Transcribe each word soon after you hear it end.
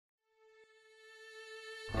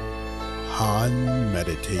Han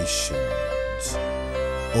meditations.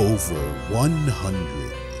 Over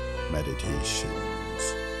 100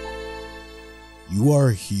 meditations. You are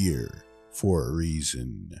here for a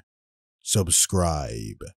reason.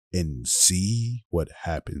 Subscribe and see what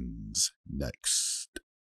happens next.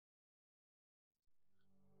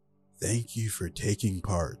 Thank you for taking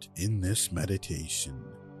part in this meditation.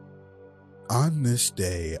 On this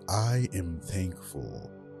day, I am thankful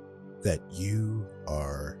that you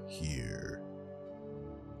are here.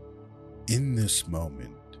 In this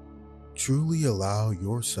moment, truly allow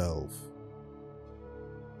yourself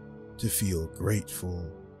to feel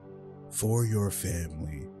grateful for your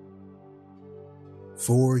family,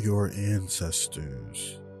 for your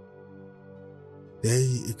ancestors.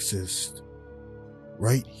 They exist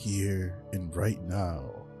right here and right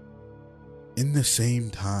now, in the same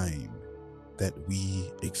time that we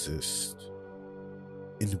exist.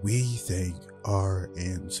 And we thank our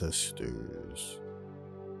ancestors.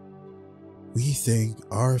 We thank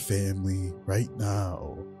our family right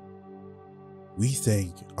now. We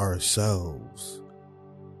thank ourselves.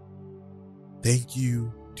 Thank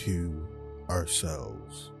you to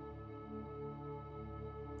ourselves.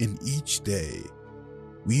 In each day,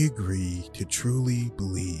 we agree to truly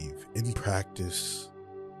believe in practice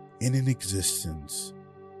in an existence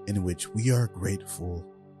in which we are grateful,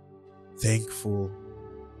 thankful,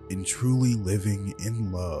 and truly living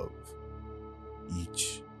in love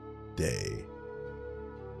each day.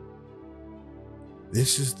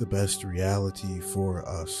 This is the best reality for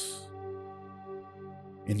us.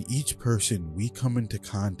 And each person we come into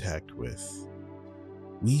contact with,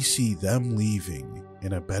 we see them leaving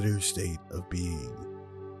in a better state of being.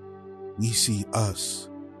 We see us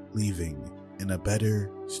leaving in a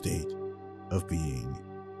better state of being.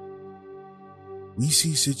 We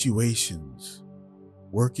see situations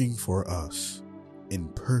working for us in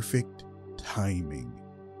perfect timing,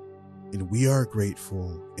 and we are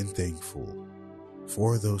grateful and thankful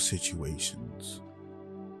for those situations.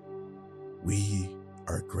 We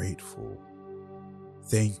are grateful.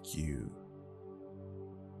 Thank you.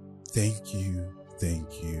 Thank you,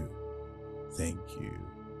 thank you, thank you.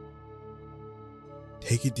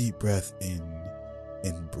 Take a deep breath in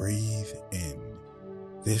and breathe in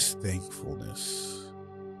this thankfulness.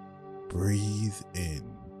 Breathe in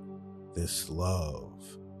this love.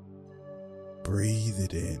 Breathe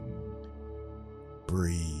it in.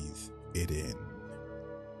 Breathe it in.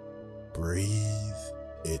 Breathe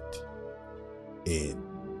it in.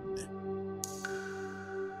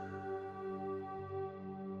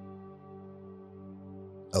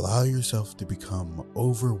 Allow yourself to become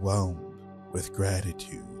overwhelmed with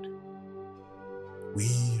gratitude.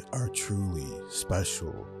 We are truly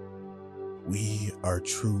special. We are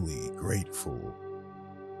truly grateful.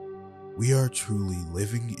 We are truly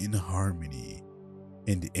living in harmony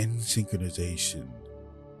and in synchronization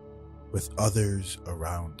with others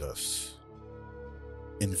around us.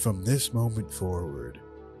 And from this moment forward,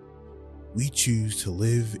 we choose to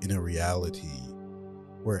live in a reality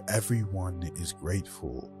where everyone is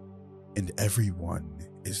grateful and everyone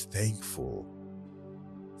is thankful.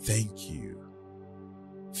 Thank you.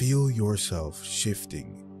 Feel yourself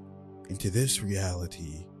shifting into this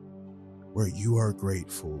reality where you are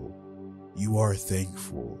grateful, you are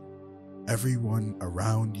thankful, everyone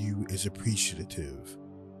around you is appreciative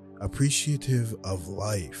of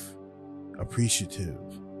life, appreciative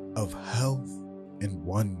of health and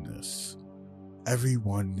oneness.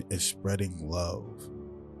 Everyone is spreading love.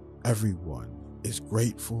 Everyone is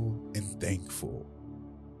grateful and thankful,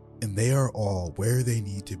 and they are all where they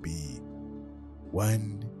need to be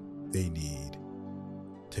when they need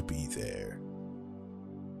to be there.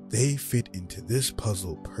 They fit into this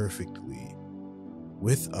puzzle perfectly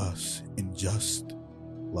with us and just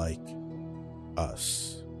like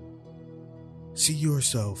us. See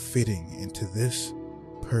yourself fitting into this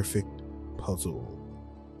perfect puzzle.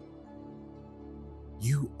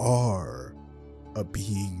 You are a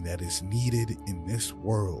being that is needed in this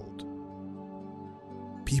world.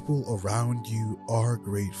 People around you are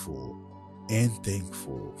grateful and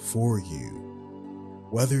thankful for you,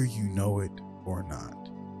 whether you know it or not.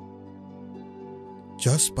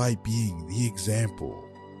 Just by being the example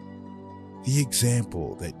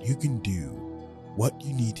that you can do what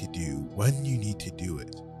you need to do when you need to do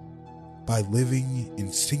it, by living in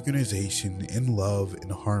synchronization and love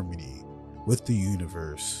and harmony with the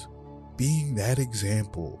universe, being that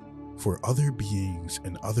example for other beings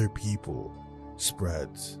and other people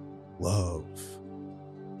spreads love.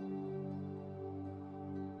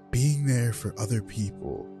 Being there for other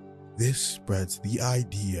people, this spreads the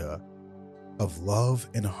idea of love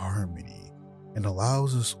and harmony and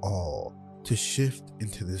allows us all to shift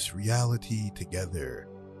into this reality together,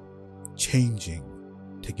 changing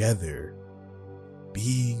together,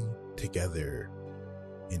 being together,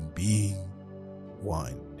 and being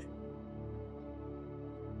one.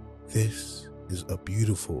 This is a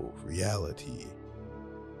beautiful reality.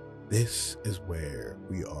 This is where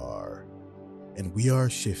we are, and we are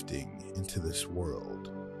shifting into this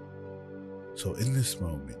world. So in this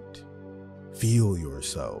moment, feel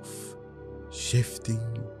yourself shifting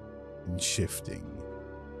and shifting,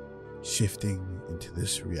 shifting into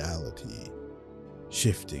this reality,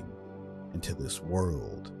 shifting into this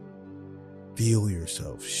world. Feel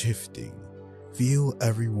yourself shifting. Feel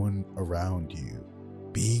everyone around you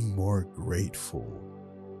being more grateful,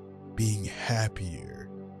 being happier,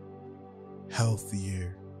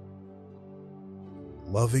 healthier,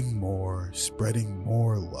 loving more, spreading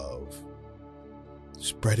more love,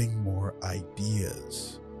 spreading more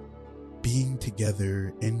ideas, being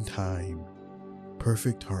together in time,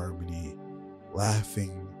 perfect harmony,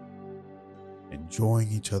 laughing,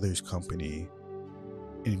 enjoying each other's company,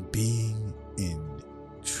 and being in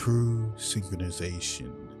true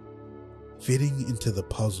synchronization, fitting into the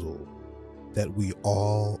puzzle that we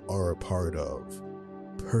all are a part of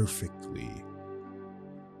perfectly.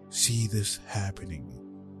 See this happening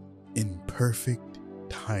in perfect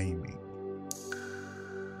timing.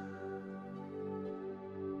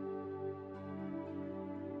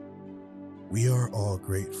 We are all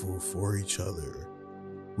grateful for each other.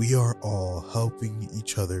 We are all helping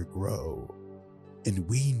each other grow, and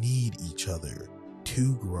we need each other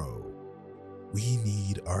to grow. We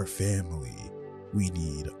need our family. We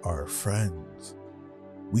need our friends.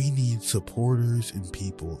 We need supporters and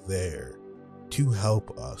people there to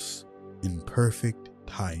help us in perfect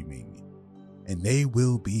timing. And they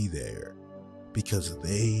will be there because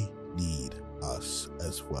they need us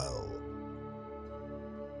as well.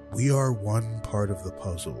 We are one part of the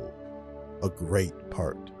puzzle, a great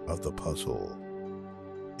part of the puzzle.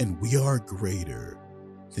 And we are greater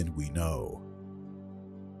than we know.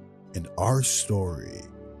 And our story,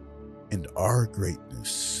 and our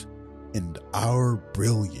greatness, and our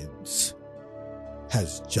brilliance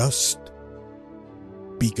has just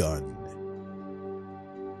begun.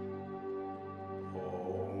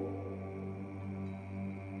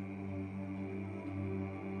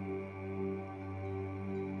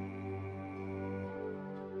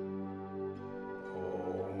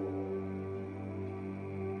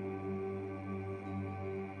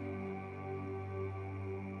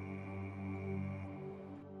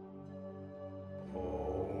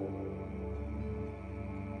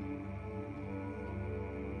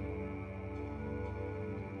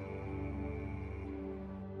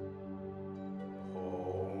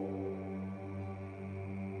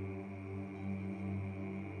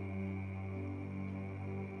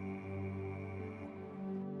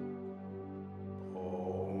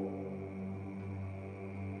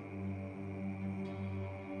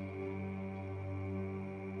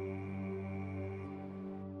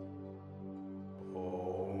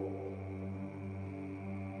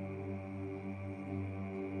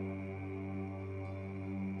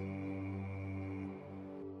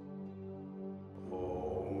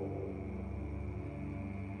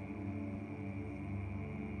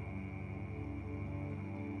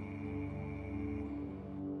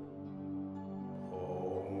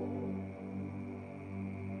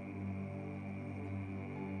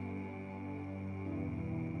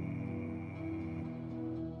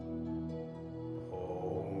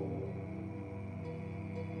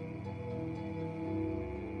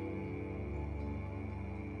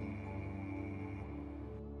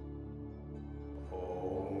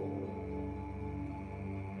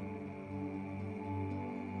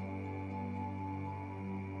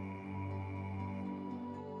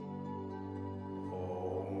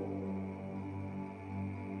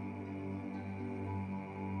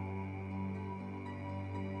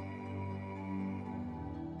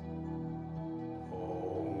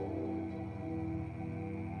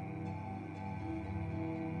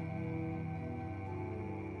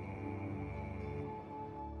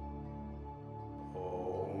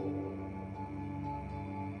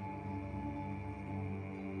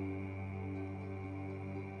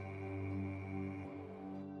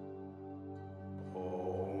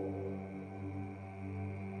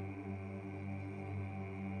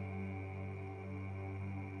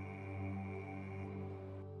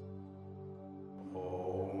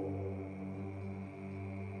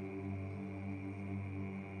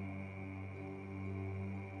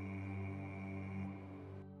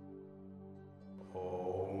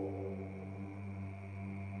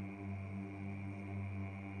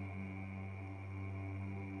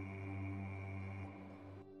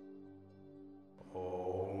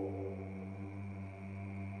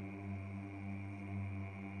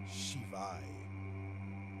 Shivai.